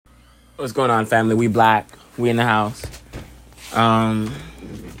What's going on, family? We black. We in the house. I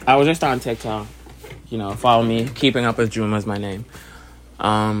was just on TikTok. Follow me. Keeping Up with Juma is my name.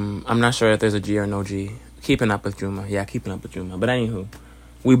 I'm not sure if there's a G or no G. Keeping Up with Juma. Yeah, Keeping Up with Juma. But anywho,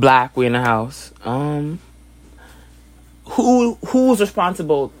 we black. We in the house. Who's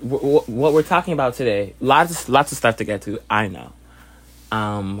responsible? What we're talking about today? Lots of stuff to get to. I know.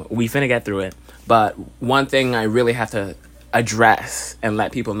 We finna get through it. But one thing I really have to address and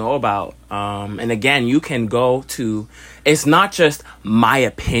let people know about, and again, you can go to, it's not just my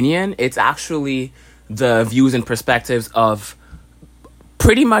opinion, it's actually the views and perspectives of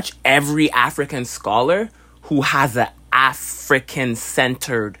pretty much every African scholar who has an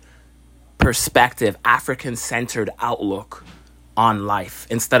African-centered perspective, African-centered outlook on life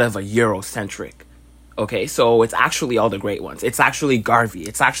instead of a Eurocentric. Okay, so it's actually all the great ones. It's actually Garvey.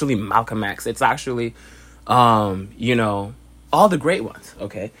 It's actually Malcolm X. It's actually, all the great ones.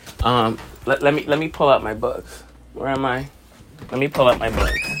 Okay. Let me pull up my books. Where am I? Let me pull up my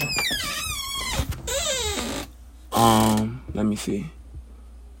books. Let me see.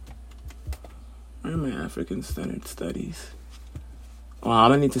 Where are my African Standard Studies? Well,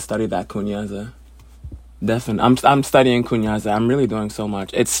 I'm gonna need to study that Kunyaza. Definitely. I'm studying Kunyaza. I'm really doing so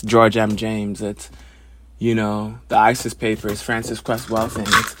much. It's George M. James. It's, the ISIS papers, Francis Cress Welsing.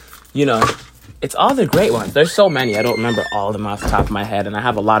 It's, it's all the great ones. There's so many. I don't remember all of them off the top of my head. And I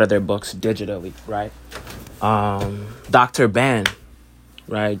have a lot of their books digitally, right? Dr. Ben,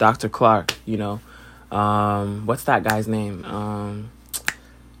 right? Dr. Clark, what's that guy's name?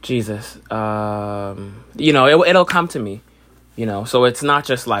 Jesus. It'll come to me, So it's not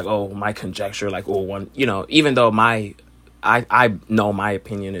just like, my conjecture, like, even though I know my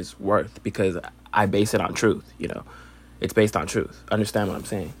opinion is worth because I base it on truth, It's based on truth. Understand what I'm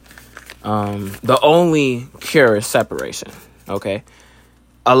saying? The only cure is separation, okay?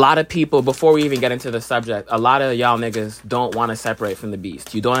 A lot of people, before we even get into the subject, a lot of y'all niggas don't want to separate from the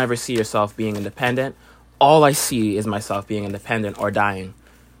beast. You don't ever see yourself being independent. All I see is myself being independent or dying,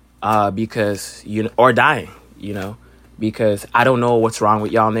 because I don't know what's wrong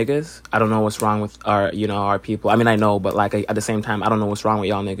with y'all niggas. I don't know what's wrong with our people. I mean, I know, but like at the same time, I don't know what's wrong with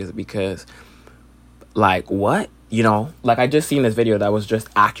y'all niggas because, like, what? I just seen this video that was just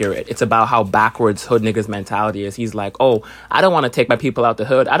accurate. It's about how backwards hood niggas mentality is. He's like, I don't want to take my people out the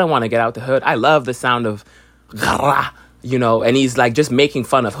hood. I don't want to get out the hood. I love the sound of ghara, and he's like just making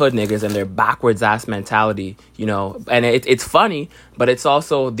fun of hood niggas and their backwards ass mentality, and it's funny, but it's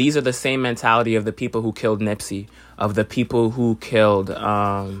also, these are the same mentality of the people who killed Nipsey, of the people who killed,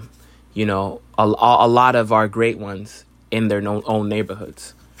 a lot of our great ones in their own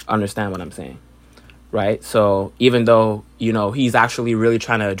neighborhoods. Understand what I'm saying? Right? So even though, he's actually really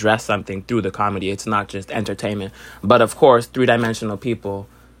trying to address something through the comedy, it's not just entertainment. But of course, three-dimensional people,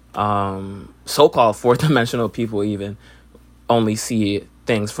 so-called fourth-dimensional people even, only see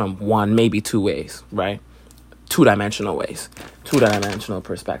things from one, maybe two ways, right? Two-dimensional ways, two-dimensional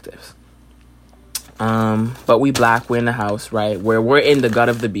perspectives. But we black, we're in the house, right? Where we're in the gut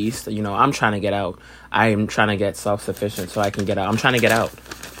of the beast. I'm trying to get out. I am trying to get self-sufficient so I can get out. I'm trying to get out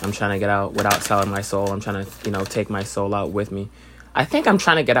without selling my soul. I'm trying to, take my soul out with me. I think I'm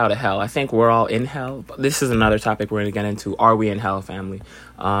trying to get out of hell. I think we're all in hell. But this is another topic we're going to get into. Are we in hell, family?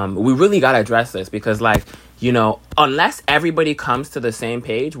 We really got to address this because, unless everybody comes to the same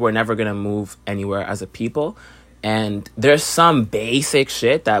page, we're never going to move anywhere as a people. And there's some basic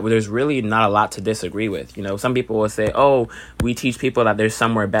shit that there's really not a lot to disagree with. Some people will say, we teach people that there's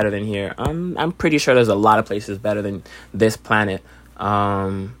somewhere better than here. I'm pretty sure there's a lot of places better than this planet.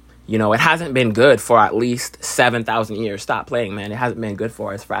 It hasn't been good for at least 7,000 years. Stop playing, man. It hasn't been good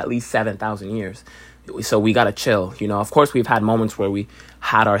for us for at least 7,000 years. So we got to chill. Of course, we've had moments where we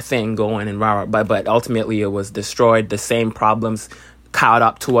had our thing going and but ultimately it was destroyed. The same problems caught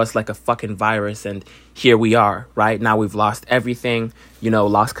up to us like a fucking virus, and here we are, right? Now we've lost everything,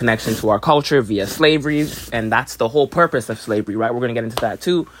 lost connection to our culture via slavery, and that's the whole purpose of slavery, right? We're going to get into that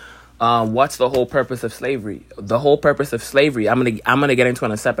too. What's the whole purpose of slavery? The whole purpose of slavery, I'm gonna get into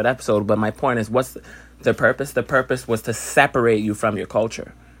in a separate episode, but my point is, what's the purpose? The purpose was to separate you from your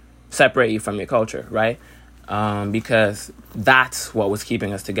culture, right? Because that's what was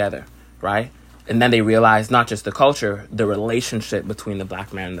keeping us together, right? And then they realized not just the culture, the relationship between the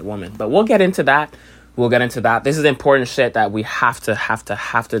black man and the woman. But we'll get into that. This is important shit that we have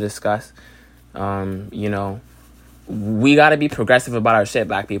to discuss. We got to be progressive about our shit,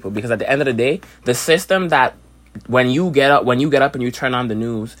 black people, because at the end of the day, the system that when you get up and you turn on the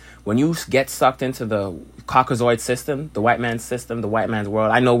news, when you get sucked into the Caucasoid system, the white man's system, the white man's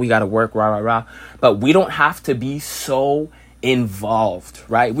world, I know we got to work, but we don't have to be so involved,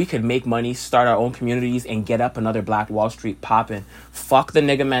 right? We could make money, start our own communities, and get up another Black Wall Street popping. Fuck the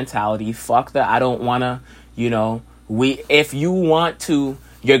nigga mentality. Fuck the I don't wanna, if you want to,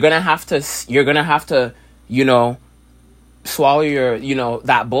 you're gonna have to, swallow your,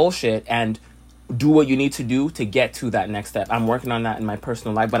 that bullshit and do what you need to do to get to that next step. I'm working on that in my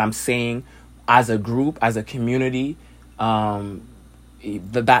personal life, but I'm saying as a group, as a community, that's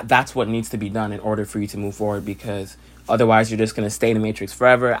what needs to be done in order for you to move forward, because otherwise you're just going to stay in the matrix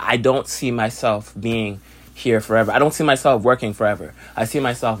forever. I don't see myself being here forever. I don't see myself working forever. I see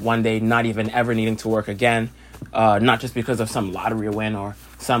myself one day not even ever needing to work again, not just because of some lottery win or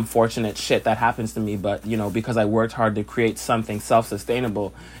some fortunate shit that happens to me, but, because I worked hard to create something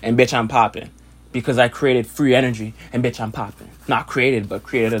self-sustainable, and bitch, I'm popping. Because I created free energy, and bitch, I'm popping. Not created, but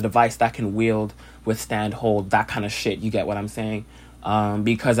created a device that can wield, withstand, hold, that kind of shit. You get what I'm saying?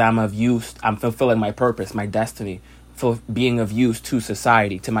 Because I'm of use, I'm fulfilling my purpose, my destiny, for being of use to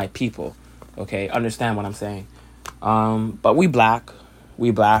society, to my people. Okay, understand what I'm saying? But we black,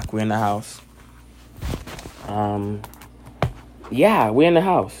 we're in the house. Yeah, we're in the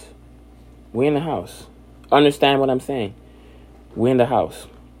house. Understand what I'm saying? We're in the house.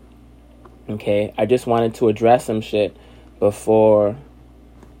 Okay, I just wanted to address some shit before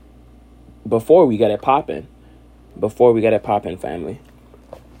we get it popping. Family.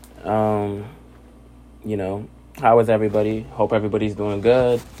 How is everybody? Hope everybody's doing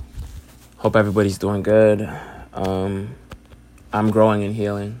good. I'm growing and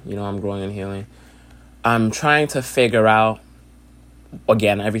healing. I'm trying to figure out,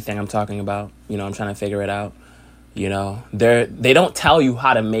 again, everything I'm talking about. I'm trying to figure it out. They don't tell you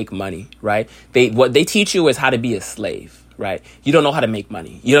how to make money, right? What they teach you is how to be a slave, right? You don't know how to make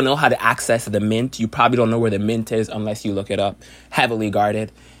money. You don't know how to access the mint. You probably don't know where the mint is unless you look it up. Heavily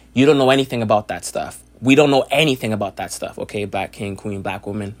guarded. You don't know anything about that stuff. We don't know anything about that stuff, okay? Black king, queen, black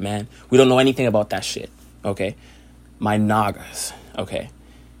woman, man. We don't know anything about that shit, okay? My nagas, okay?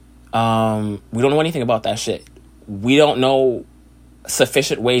 We don't know anything about that shit. We don't know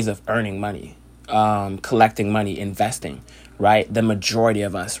sufficient ways of earning money. Collecting money, investing, right? The majority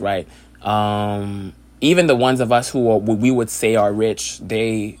of us, right? Even the ones of us who we would say are rich,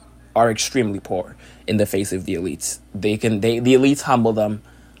 they are extremely poor in the face of the elites. The elites humble them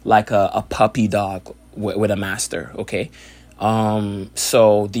like a puppy dog with a master, okay?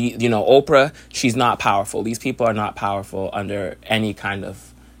 So Oprah, she's not powerful. These people are not powerful under any kind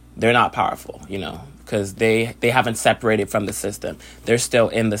of, they're not powerful, because they haven't separated from the system. They're still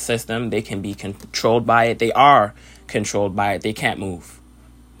in the system. They can be controlled by it. They are controlled by it. They can't move.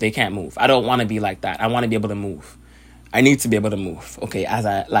 I don't want to be like that. I want to be able to move. I need to be able to move. Okay, as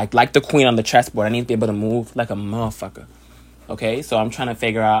I like the queen on the chessboard. I need to be able to move like a motherfucker. Okay, so I'm trying to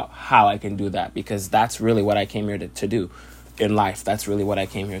figure out how I can do that, because that's really what I came here to do in life. That's really what I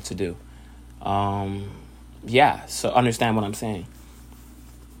came here to do. Yeah. So understand what I'm saying.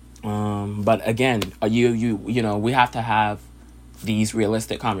 But again, we have to have these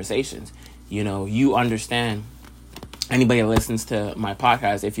realistic conversations. You understand, anybody that listens to my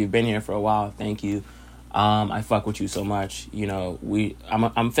podcast, if you've been here for a while, thank you. I fuck with you so much. I'm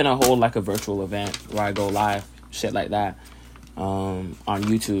finna hold like a virtual event where I go live, shit like that, on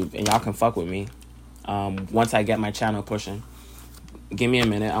YouTube, and y'all can fuck with me. Once I get my channel pushing, give me a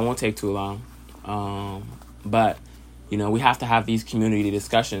minute. I won't take too long. But we have to have these community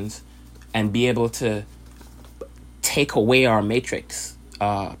discussions and be able to take away our matrix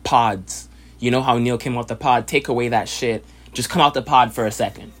pods. You know how Neil came out the pod? Take away that shit. Just come out the pod for a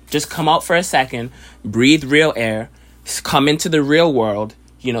second. Just come out for a second. Breathe real air. Come into the real world.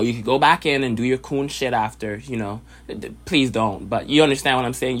 You could go back in and do your coon shit after. Please don't. But you understand what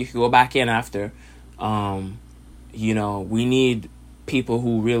I'm saying? You could go back in after. We need people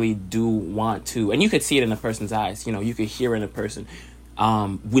who really do want to, and you could see it in a person's eyes. You could hear in a person.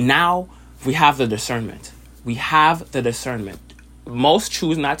 We have the discernment. Most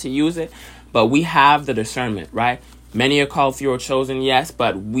choose not to use it, but we have the discernment, right? Many are called, few are chosen, yes,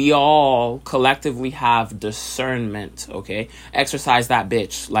 but we all collectively have discernment, okay? Exercise that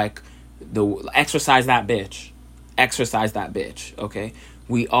bitch, exercise that bitch, okay?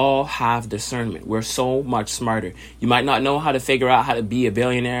 We all have discernment. We're so much smarter. You might not know how to figure out how to be a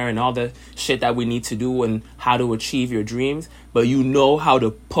billionaire and all the shit that we need to do and how to achieve your dreams, but you know how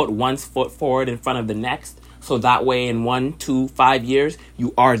to put one foot forward in front of the next, so that way in 1, 2, 5 years,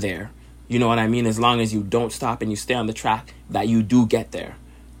 you are there. You know what I mean? As long as you don't stop and you stay on the track, that you do get there.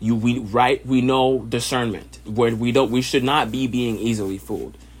 We know discernment. We should not be being easily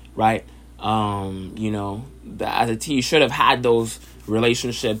fooled, right? You should have had those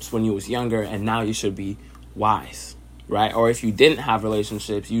relationships when you was younger, and now you should be wise. right? Or if you didn't have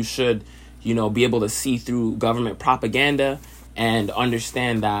relationships, you should, be able to see through government propaganda and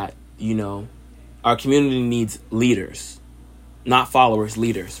understand that, our community needs leaders, not followers,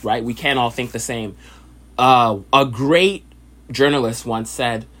 leaders, right? We can't all think the same. A great journalist once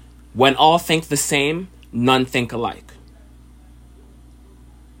said, when all think the same, none think alike.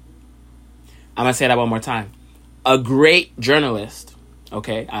 I'm going to say that one more time. A great journalist,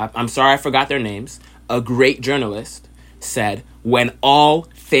 okay, I'm sorry I forgot their names. A great journalist said, when all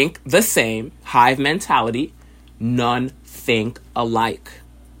think the same, hive mentality, none think alike.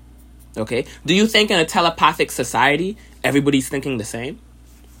 Okay? Do you think in a telepathic society, everybody's thinking the same?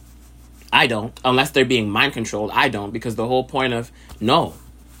 I don't, unless they're being mind controlled. I don't, because the whole point of no,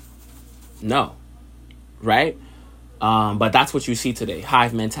 right? But that's what you see today.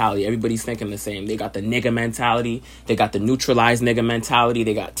 Hive mentality. Everybody's thinking the same. They got the nigga mentality. They got the neutralized nigga mentality.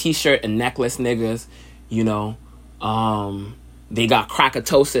 They got t-shirt and necklace niggas. They got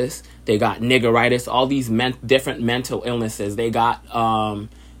crackatosis. They got niggeritis. All these different mental illnesses. They got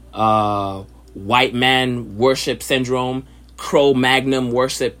white man worship syndrome, Cro-Magnon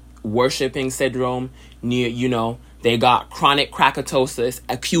worshipping syndrome. They got chronic crackatosis,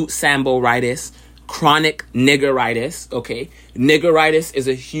 acute samboritis, chronic niggeritis. Okay, niggeritis is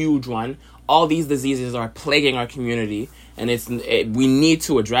a huge one. All these diseases are plaguing our community, and we need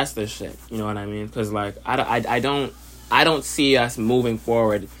to address this shit. You know what I mean? Because I don't see us moving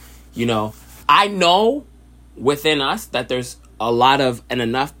forward. I know within us that there's a lot of and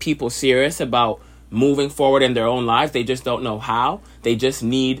enough people serious about moving forward in their own lives. They just don't know how. They just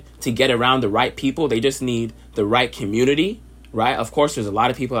need to get around the right people. They just need the right community, right? Of course, there's a lot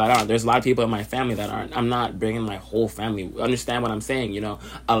of people that aren't. There's a lot of people in my family that aren't. I'm not bringing my whole family. Understand what I'm saying?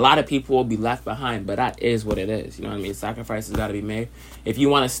 A lot of people will be left behind, but that is what it is. You know what I mean? Sacrifices got to be made. If you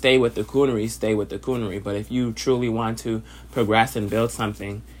want to stay with the coonery, stay with the coonery. But if you truly want to progress and build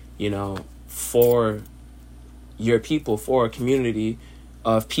something, for your people, for a community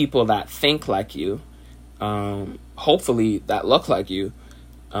of people that think like you, hopefully that look like you,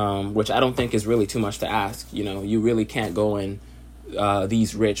 which I don't think is really too much to ask. You really can't go in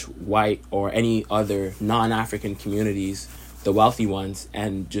these rich, white, or any other non-African communities, the wealthy ones,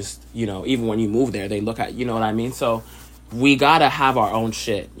 and just, even when you move there, they look at, you know what I mean? So we gotta have our own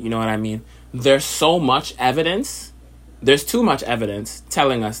shit, you know what I mean? There's so much evidence. There's too much evidence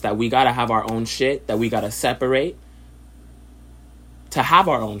telling us that we gotta have our own shit, that we gotta separate to have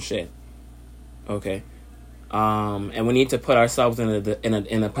our own shit. Okay? And we need to put ourselves in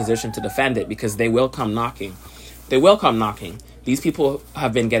a position to defend it, because they will come knocking. They will come knocking. These people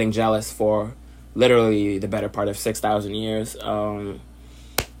have been getting jealous for literally the better part of 6,000 years.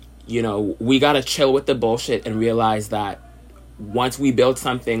 We gotta chill with the bullshit and realize that once we build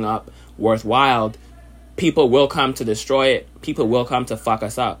something up worthwhile, people will come to destroy it. People will come to fuck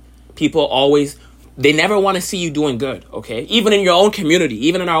us up. They never want to see you doing good, okay? Even in your own community,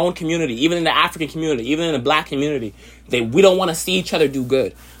 even in our own community, even in the African community, even in the black community, we don't want to see each other do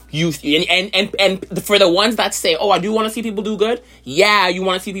good. And for the ones that say, oh, I do want to see people do good, yeah, you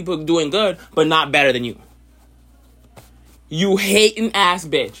want to see people doing good, but not better than you. You hating ass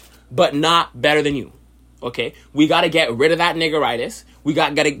bitch, but not better than you, okay? We got to get rid of that niggeritis. We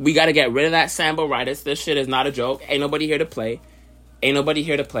got to get rid of that samboritis. This shit is not a joke. Ain't nobody here to play.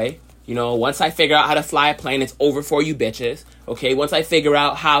 Once I figure out how to fly a plane, it's over for you bitches. Okay, once I figure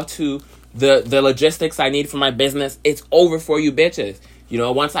out how to the logistics I need for my business, it's over for you bitches.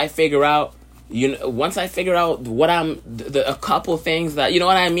 Once I figure out what a couple things that, you know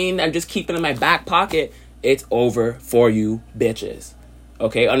what I mean, I'm just keeping in my back pocket, it's over for you bitches.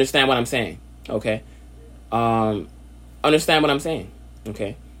 Okay, understand what I'm saying? Okay, understand what I'm saying?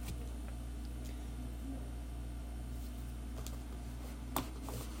 Okay.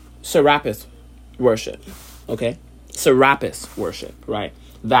 Serapis worship, okay? Serapis worship, right?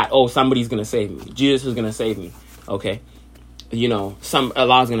 That, somebody's gonna save me. Jesus is gonna save me, okay?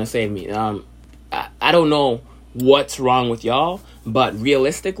 Allah's gonna save me. I don't know what's wrong with y'all, but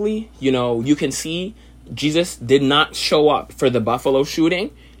realistically, you can see Jesus did not show up for the Buffalo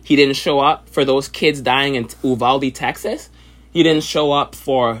shooting. He didn't show up for those kids dying in Uvalde, Texas. He didn't show up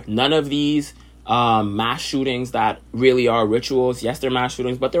for none of these mass shootings that really are rituals. Yes, they're mass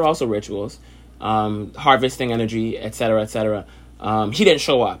shootings, but they're also rituals. Harvesting energy, etc., etc. He didn't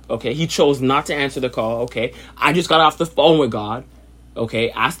show up, okay? He chose not to answer the call, okay? I just got off the phone with God, okay?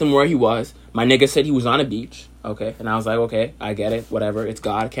 Asked him where he was. My nigga said he was on a beach, okay? And I was like, okay, I get it, whatever. It's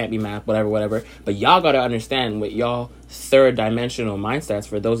God, can't be mad, whatever. But y'all gotta understand with y'all third dimensional mindsets,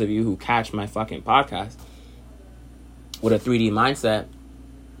 for those of you who catch my fucking podcast, with a 3D mindset,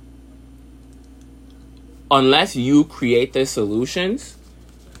 unless you create the solutions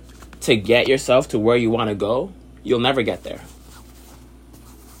to get yourself to where you want to go, you'll never get there.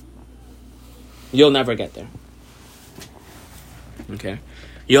 You'll never get there. Okay?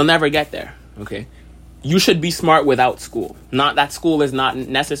 You'll never get there. Okay? You should be smart without school. Not that school is not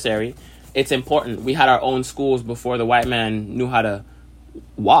necessary. It's important. We had our own schools before the white man knew how to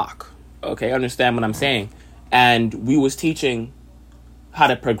walk. Okay? Understand what I'm saying? And we was teaching how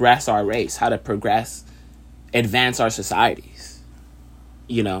to progress our race, how to advance our societies.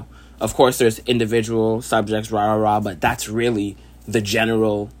 You know? Of course, there's individual subjects, but that's really the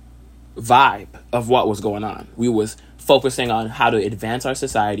general vibe of what was going on. We was focusing on how to advance our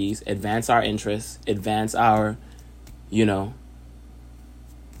societies, advance our interests, advance our,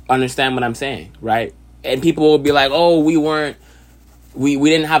 understand what I'm saying, right? And people will be like, oh, we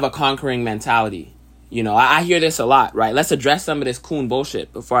didn't have a conquering mentality. I hear this a lot, right? Let's address some of this coon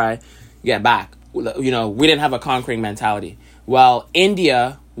bullshit before I get back. We didn't have a conquering mentality. Well,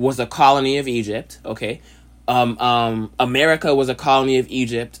 India was a colony of Egypt, okay? America was a colony of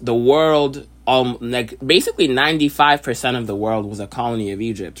Egypt. The world, basically 95% of the world was a colony of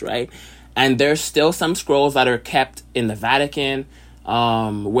Egypt, right? And there's still some scrolls that are kept in the Vatican,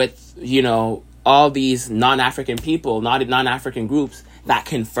 with, all these non-African people, non-African groups that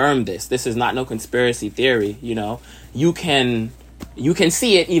confirm this. This is not no conspiracy theory, You can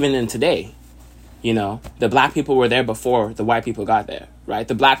see it even in today. The black people were there before the white people got there, right?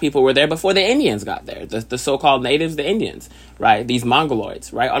 The black people were there before the Indians got there. The so-called natives, the Indians, right? These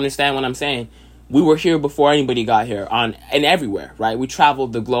Mongoloids, right? Understand what I'm saying? We were here before anybody got here and everywhere, right? We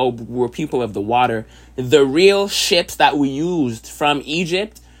traveled the globe. We were people of the water. The real ships that we used from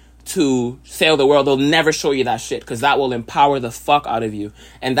Egypt to sail the world, they'll never show you that shit because that will empower the fuck out of you.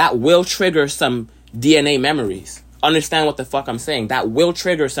 And that will trigger some DNA memories. Understand what the fuck I'm saying? That will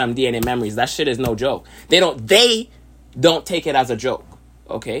trigger some DNA memories. That shit is no joke. They don't take it as a joke.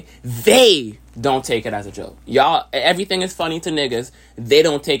 Okay? They don't take it as a joke. Y'all, everything is funny to niggas. They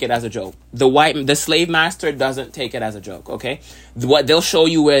don't take it as a joke. The slave master doesn't take it as a joke. Okay? What they'll show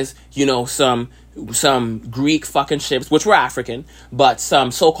you is, some Greek fucking ships, which were African, but some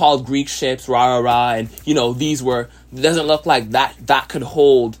so-called Greek ships, and, these were, doesn't look like that could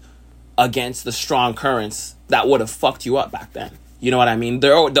hold against the strong currents that would have fucked you up back then. You know what I mean?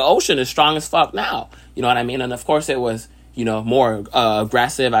 The ocean is strong as fuck now. You know what I mean? And of course it was, more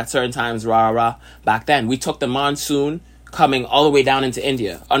aggressive at certain times, back then. We took the monsoon coming all the way down into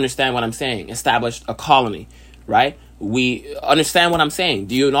India. Understand what I'm saying? Established a colony, right? We understand what I'm saying.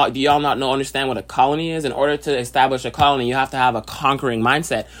 Do y'all not understand what a colony is? In order to establish a colony, you have to have a conquering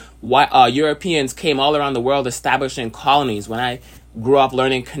mindset. Europeans came all around the world establishing colonies. When I grew up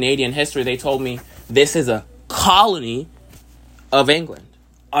learning Canadian history, they told me this is a colony of England.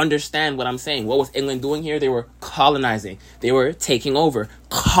 Understand what I'm saying? What was England doing here? They were colonizing. They were taking over.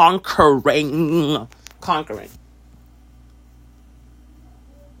 Conquering.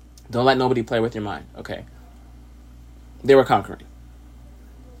 Don't let nobody play with your mind, okay? They were conquering.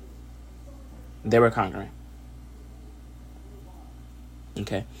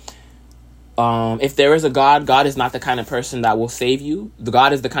 Okay? If there is a God, God is not the kind of person that will save you. The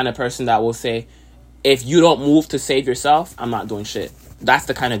God is the kind of person that will say, if you don't move to save yourself, I'm not doing shit. That's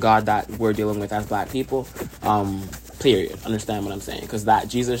the kind of God that we're dealing with as black people. Period. Understand what I'm saying? Because that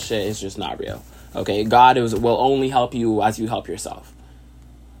Jesus shit is just not real. Okay? God will only help you as you help yourself.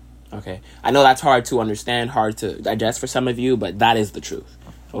 Okay? I know that's hard to understand, hard to digest for some of you, but that is the truth.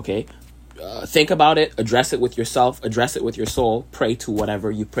 Okay? Think about it. Address it with yourself. Address it with your soul. Pray to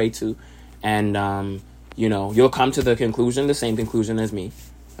whatever you pray to. And, you'll come to the same conclusion as me.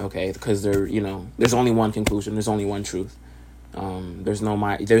 Okay? Because there's only one conclusion. There's only one truth. There's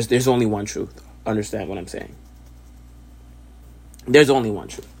only one truth. Understand what I'm saying? There's only one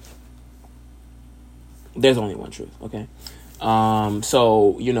truth. Okay? All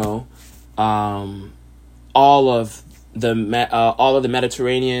of the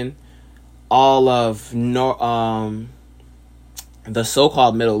Mediterranean, all of the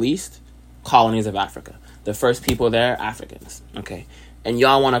so-called Middle East, colonies of Africa. The first people there, Africans. Okay? And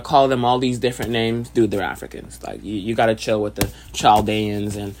y'all want to call them all these different names, dude, they're Africans. Like, you got to chill with the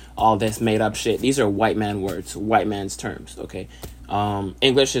Chaldeans and all this made up shit. These are white man words, white man's terms, okay?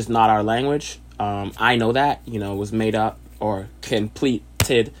 English is not our language. I know that, it was made up or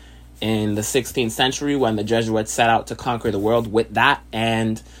completed in the 16th century when the Jesuits set out to conquer the world with that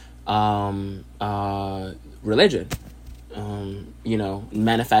and religion.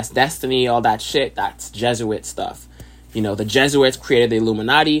 Manifest destiny, all that shit, that's Jesuit stuff. The Jesuits created the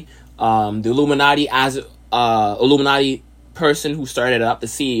Illuminati. The Illuminati person who started it up, the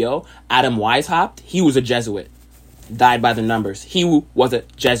CEO, Adam Weishaupt, he was a Jesuit. Died by the numbers. He was a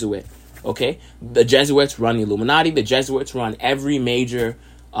Jesuit. Okay? The Jesuits run the Illuminati. The Jesuits run every major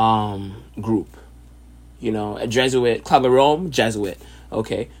group. You know, a Jesuit, Club of Rome, Jesuit.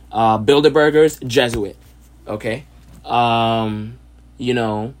 Okay? Bilderbergers, Jesuit. Okay? You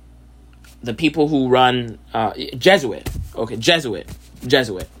know, the people who run Jesuit. Okay, Jesuit.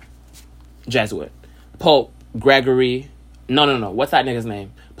 Pope Gregory. No. What's that nigga's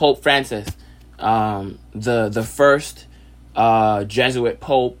name? Pope Francis. The first Jesuit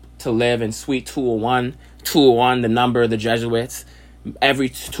pope to live in Suite 201. 201, the number of the Jesuits. Every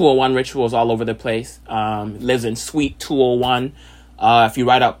 201 rituals all over the place. Lives in Suite 201. If you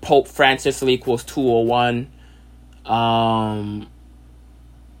write up Pope Francis equals 201.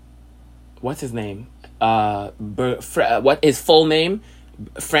 What's his name? What his full name?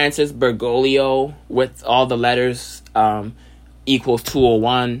 Francis Bergoglio with all the letters equals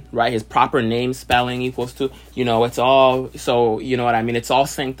 201, right? His proper name spelling equals to, you know, it's all, so, you know what I mean? It's all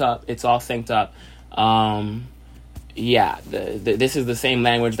synced up. This is the same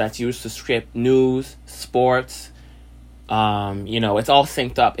language that's used to script news, sports. You know, it's all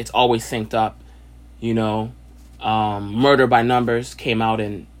synced up. It's always synced up, you know. Murder by Numbers came out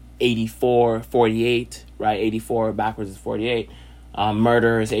in 84, 48, right? 84 backwards is 48.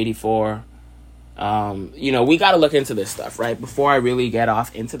 Murder is 84. You know, we got to look into this stuff, right? Before I really get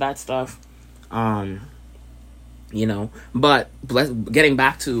off into that stuff. You know, but getting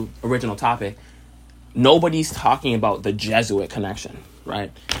back to original topic, nobody's talking about the Jesuit connection,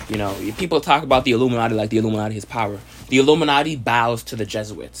 right? You know, people talk about the Illuminati like the Illuminati has power. The Illuminati bows to the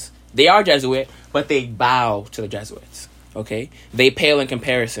Jesuits. They are Jesuit, but they bow to the Jesuits. Okay, they pale in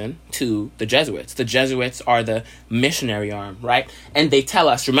comparison to the Jesuits. The Jesuits are the missionary arm, right? And they tell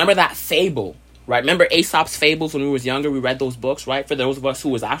us, remember that fable, right? Remember Aesop's fables when we was younger? We read those books, right? For those of us who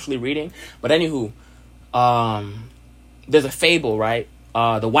was actually reading. But anywho, there's a fable, right?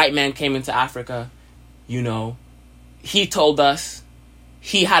 The white man came into Africa, you know. He told us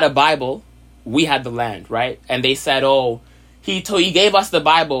he had a Bible, we had the land, right? And they said, oh, he gave us the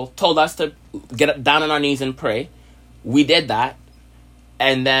Bible, told us to get down on our knees and pray. We did that.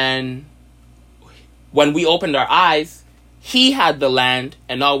 And then when we opened our eyes, he had the land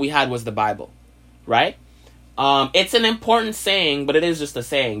and all we had was the Bible, right? It's an important saying, but it is just a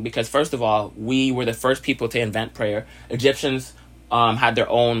saying because, first of all, we were the first people to invent prayer. Egyptians had their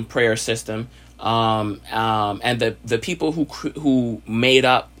own prayer system. And the people who made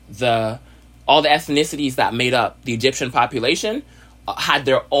up all the ethnicities that made up the Egyptian population had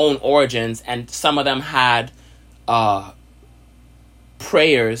their own origins, and some of them had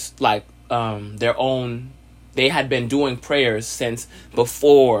prayers like their own. They had been doing prayers since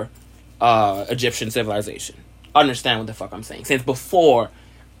before Egyptian civilization. Understand what the fuck I'm saying? Since before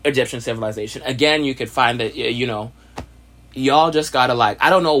Egyptian civilization. Again, you could find that, you know, y'all just gotta, like, I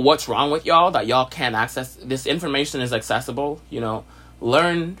don't know what's wrong with y'all that y'all can't access this information. Is accessible, you know.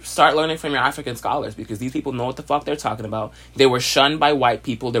 Start learning from your African scholars, because these people know what the fuck they're talking about. They were shunned by white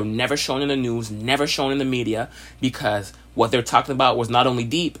people. They were never shown in the news, never shown in the media, because what they're talking about was not only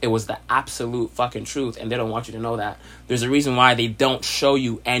deep, it was the absolute fucking truth, and they don't want you to know that. There's a reason why they don't show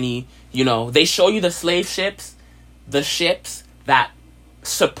you any, you know, they show you the slave ships, the ships that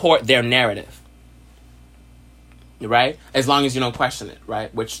support their narrative, right? As long as you don't question it,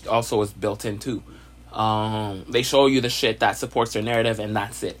 right? Which also is built in too. They show you the shit that supports their narrative, and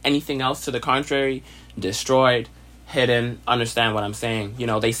that's it. Anything else to the contrary, destroyed, hidden. Understand what I'm saying? You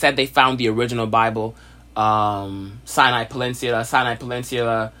know, they said they found the original Bible, Sinai Peninsula,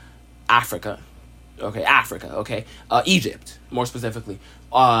 Africa. Okay, Egypt, more specifically.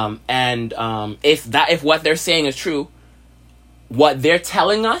 If what they're saying is true, what they're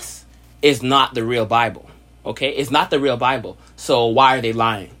telling us is not the real Bible. Okay, it's not the real Bible. So why are they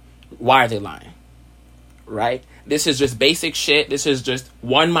lying? Right? This is just basic shit. This is just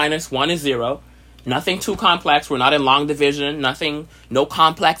 1 minus 1 is 0. Nothing too complex. We're not in long division. No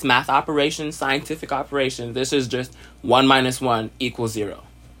complex math operations, scientific operations. This is just 1 minus 1 equals 0.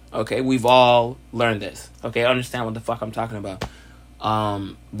 Okay? We've all learned this. Okay? Understand what the fuck I'm talking about.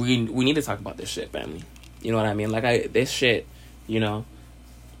 We need to talk about this shit, family. You know what I mean? Like, this shit, you know,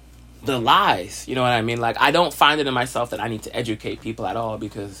 the lies, you know what I mean? Like, I don't find it in myself that I need to educate people at all,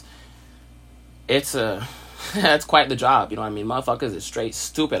 because it's quite the job, you know what I mean? Motherfuckers is straight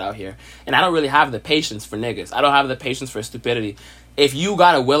stupid out here. And I don't really have the patience for niggas. I don't have the patience for stupidity. If you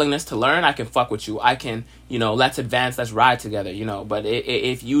got a willingness to learn, I can fuck with you. I can, you know, let's advance, let's ride together, you know. But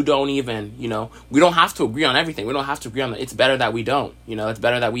if you don't even, you know, we don't have to agree on everything. We don't have to agree on it. It's better that we don't, you know. It's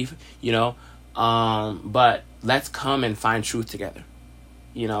better that we, you know, But let's come and find truth together.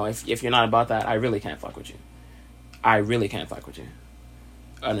 You know, if you're not about that, I really can't fuck with you. I really can't fuck with you.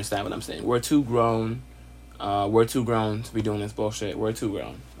 Understand what I'm saying? We're too grown. We're too grown to be doing this bullshit. We're too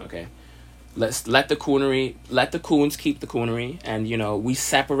grown. Okay. Let's let the coons keep the coonery, and you know, we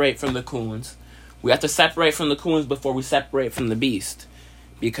separate from the coons. We have to separate from the coons before we separate from the beast.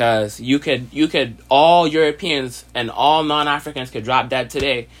 Because you could all Europeans and all non-Africans could drop dead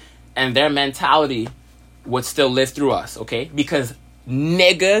today, and their mentality would still live through us, okay? Because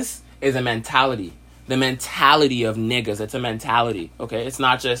niggas is a mentality. The mentality of niggas, it's a mentality, okay? It's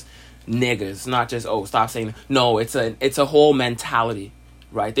not just niggas. It's not just, oh, stop saying... No, it's a whole mentality,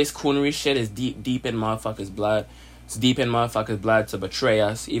 right? This coonery shit is deep in motherfuckers' blood. It's deep in motherfuckers' blood to betray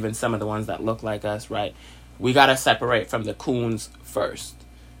us, even some of the ones that look like us, right? We gotta separate from the coons first.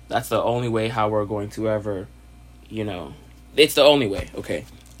 That's the only way how we're going to ever, you know... It's the only way, okay?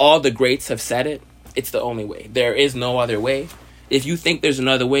 All the greats have said it. It's the only way. There is no other way. If you think there's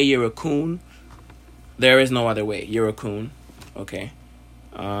another way, you're a coon. There is no other way. You're a coon, okay?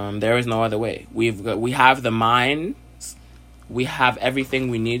 There is no other way. We have the minds. We have everything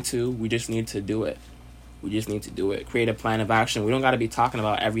we need to. We just need to do it. Create a plan of action. We don't got to be talking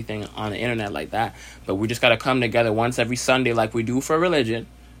about everything on the internet like that. But we just got to come together once every Sunday like we do for religion.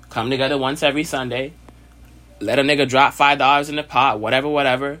 Come together once every Sunday. Let a nigga drop $5 in the pot.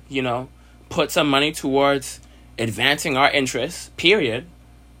 Whatever, you know. Put some money towards advancing our interests, period.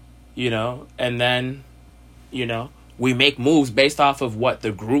 You know, and then, you know, we make moves based off of what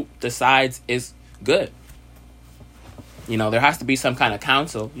the group decides is good. You know, there has to be some kind of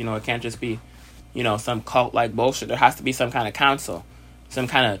council. You know, it can't just be, you know, some cult-like bullshit. There has to be some kind of council, some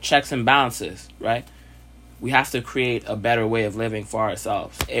kind of checks and balances, right? We have to create a better way of living for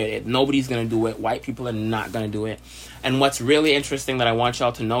ourselves. Nobody's going to do it. White people are not going to do it. And what's really interesting that I want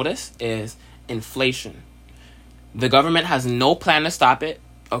y'all to notice is inflation. The government has no plan to stop it.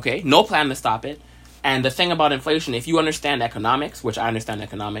 Okay, no plan to stop it. And the thing about inflation, if you understand economics, which I understand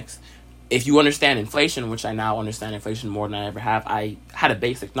economics, if you understand inflation, which I now understand inflation more than I ever have, I had a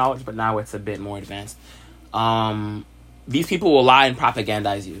basic knowledge, but now it's a bit more advanced. These people will lie and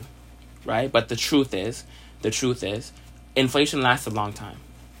propagandize you, right? But the truth is, inflation lasts a long time,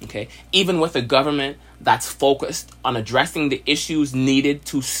 okay? Even with a government that's focused on addressing the issues needed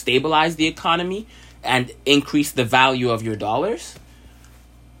to stabilize the economy and increase the value of your dollars,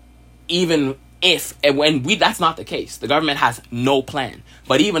 even if, and when that's not the case. The government has no plan.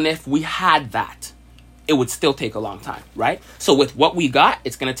 But even if we had that, it would still take a long time, right? So with what we got,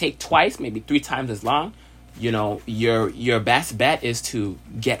 it's going to take twice, maybe 3 times as long. You know, your best bet is to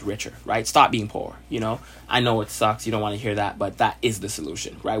get richer, right? Stop being poor, you know? I know it sucks. You don't want to hear that, but that is the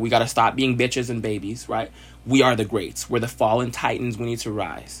solution, right? We got to stop being bitches and babies, right? We are the greats. We're the fallen titans. We need to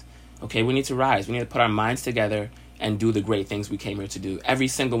rise, okay? We need to rise. We need to put our minds together and do the great things we came here to do. Every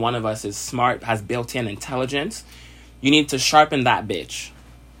single one of us is smart, has built-in intelligence. You need to sharpen that bitch.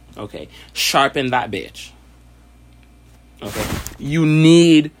 Okay? Sharpen that bitch. Okay? You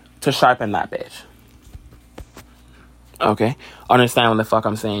need to sharpen that bitch. Okay? Understand what the fuck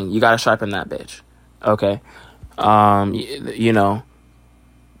I'm saying? You gotta sharpen that bitch. Okay? You know,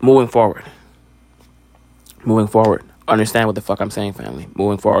 moving forward. Understand what the fuck I'm saying, family.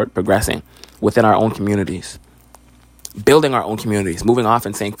 Moving forward, progressing within our own communities. Building our own communities, moving off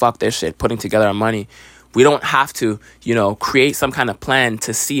and saying, fuck this shit, putting together our money. We don't have to, you know, create some kind of plan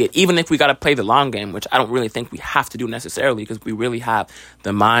to see it, even if we got to play the long game, which I don't really think we have to do necessarily, because we really have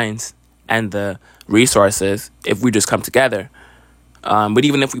the minds and the resources if we just come together. But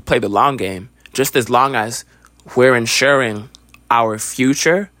even if we play the long game, just as long as we're ensuring our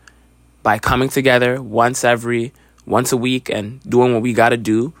future by coming together once a week and doing what we got to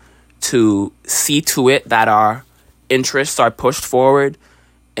do to see to it that our interests are pushed forward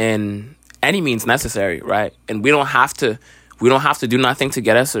in any means necessary, right? And we don't have to do nothing to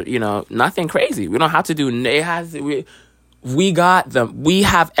get us, you know, nothing crazy. We don't have to do, we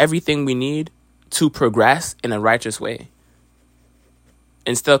have everything we need to progress in a righteous way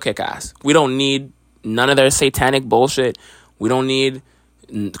and still kick ass. We don't need none of their satanic bullshit. We don't need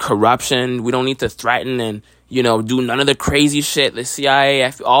corruption. We don't need to threaten and, you know, do none of the crazy shit the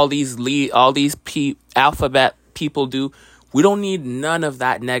CIA, all these alphabet people do. We don't need none of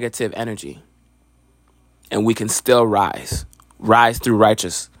that negative energy, and we can still rise through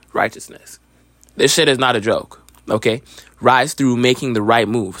righteousness. This shit is not a joke, okay? Rise through making the right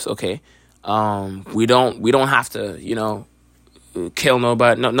moves, okay? We don't have to, you know, kill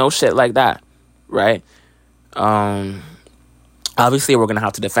nobody, no shit like that, right? Obviously we're gonna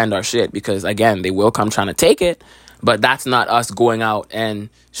have to defend our shit because, again, they will come trying to take it, But that's not us going out and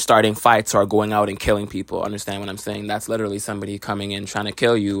starting fights or going out and killing people. Understand what I'm saying? That's literally somebody coming in trying to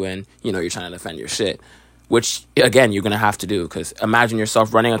kill you, and, you know, you're trying to defend your shit. Which, again, you're going to have to do. Because imagine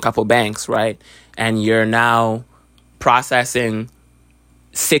yourself running a couple banks, right? And you're now processing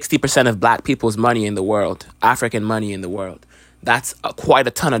 60% of black people's money in the world. African money in the world. That's quite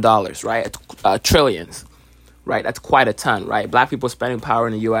a ton of dollars, right? Trillions, right? That's quite a ton, right? Black people spending power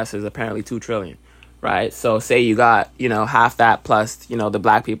in the U.S. is apparently $2 trillion, right? So say you got, you know, half that plus, you know, the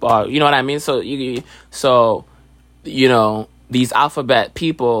black people, you know what I mean? So, you know, these alphabet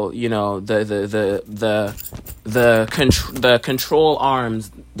people, you know, the control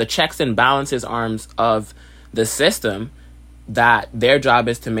arms, the checks and balances arms of the system, that their job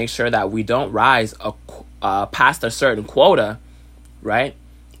is to make sure that we don't rise past a certain quota, right?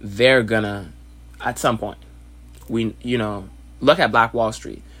 They're gonna, at some point, look at Black Wall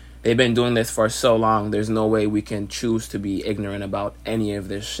Street. They've been doing this for so long. There's no way we can choose to be ignorant about any of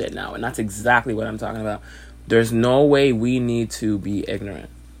this shit now. And that's exactly what I'm talking about. There's no way we need to be ignorant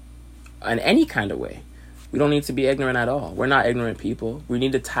in any kind of way. We don't need to be ignorant at all. We're not ignorant people. We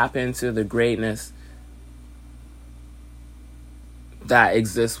need to tap into the greatness that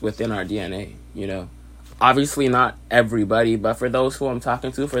exists within our DNA, you know. Obviously not everybody, but for those who I'm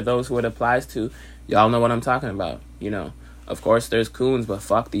talking to, for those who it applies to, y'all know what I'm talking about, you know. Of course there's coons, but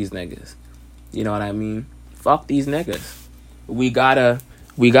fuck these niggas. You know what I mean? Fuck these niggas. We gotta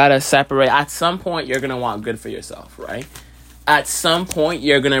separate. At some point you're gonna want good for yourself, right? At some point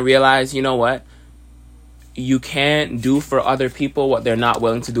you're gonna realize, you know what? You can't do for other people what they're not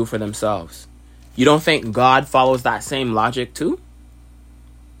willing to do for themselves. You don't think God follows that same logic too?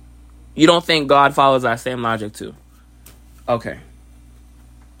 You don't think God follows that same logic too? Okay.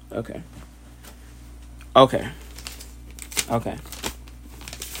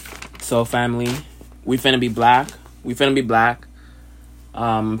 So family, we finna be black. Finna be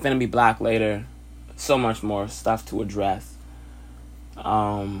black later. So much more stuff to address.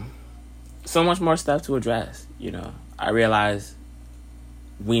 You know. I realize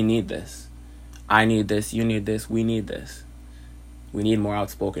we need this. I need this. You need this. We need this. We need more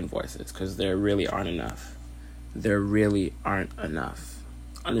outspoken voices, because there really aren't enough.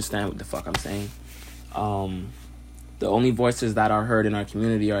 Understand what the fuck I'm saying? The only voices that are heard in our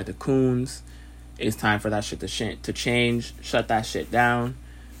community are the coons. It's time for that shit to change. Shut that shit down.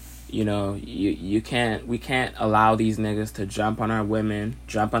 You know, we can't allow these niggas to jump on our women,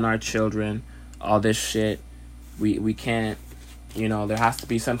 jump on our children, all this shit. We can't, you know, there has to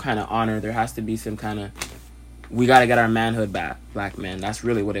be some kind of honor. There has to be some kind of, we got to get our manhood back, black men. That's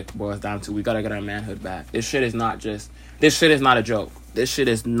really what it boils down to. We got to get our manhood back. This shit is not a joke. This shit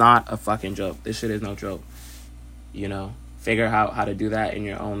is not a fucking joke. This shit is no joke. You know, figure out how to do that in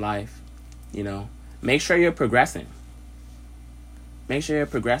your own life. You know, make sure you're progressing.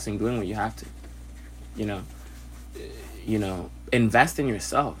 Doing what you have to. You know, invest in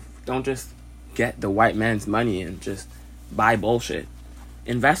yourself. Don't just get the white man's money and just buy bullshit.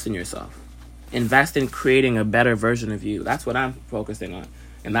 Invest in yourself. Invest in creating a better version of you. That's what I'm focusing on.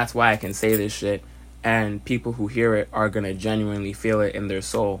 And that's why I can say this shit. And people who hear it are going to genuinely feel it in their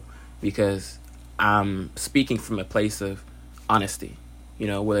soul. Because I'm speaking from a place of honesty. You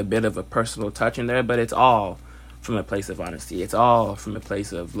know, with a bit of a personal touch in there. But it's all from a place of honesty. It's all from a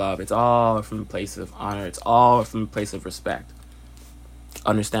place of love. It's all from a place of honor. It's all from a place of respect.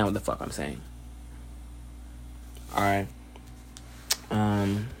 Understand what the fuck I'm saying. Alright.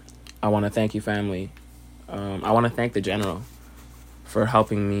 I want to thank you, family. I want to thank the general for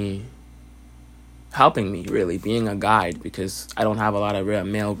helping me, really, being a guide, because I don't have a lot of real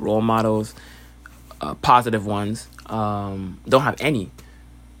male role models, positive ones. Don't have any.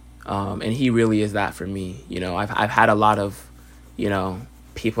 And he really is that for me. You know, I've had a lot of, you know,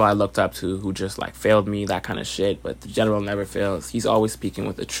 people I looked up to who just like failed me, that kind of shit. But the general never fails. He's always speaking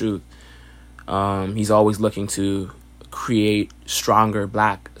with the truth. He's always looking to create stronger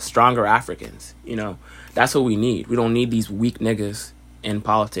Africans. You know, that's what we need. We don't need these weak niggas in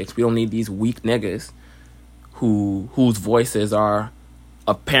politics. We don't need these weak niggas whose voices are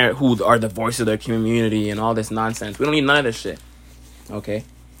apparent, who are the voice of their community and all this nonsense. We don't need none of this shit. Okay,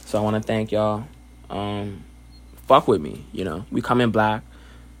 so I want to thank y'all. Fuck with me. You know, we come in black.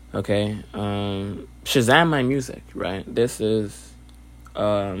 Okay, Shazam my music. Right, this is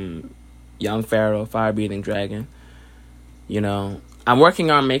Young Pharaoh, Fire Breathing Dragon. You know, I'm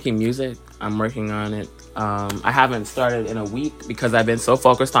working on making music. I'm working on it. I haven't started in a week because I've been so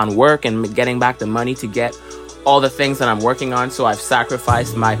focused on work and getting back the money to get all the things that I'm working on. So I've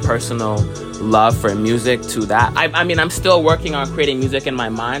sacrificed my personal love for music to that. I mean, I'm still working on creating music in my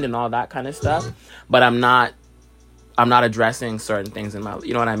mind and all that kind of stuff, but I'm not I'm not addressing certain things in my,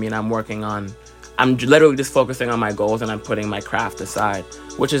 you know what I mean? I'm literally just focusing on my goals, and I'm putting my craft aside,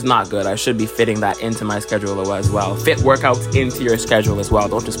 which is not good. I should be fitting that into my schedule as well. Fit workouts into your schedule as well.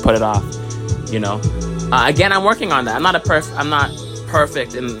 Don't just put it off, you know? Again, I'm working on that. I'm not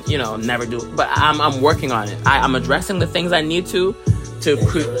perfect and, you know, never do, but I'm working on it. I'm addressing the things I need to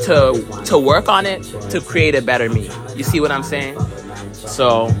work on it to create a better me. You see what I'm saying?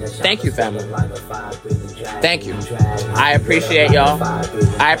 So thank you, family. Thank you. I appreciate y'all.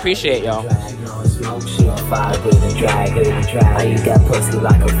 Smoke, she on fire with the drag. You got pussy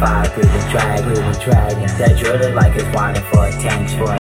like a fire with the drag. That Jordan like it's whining for attention.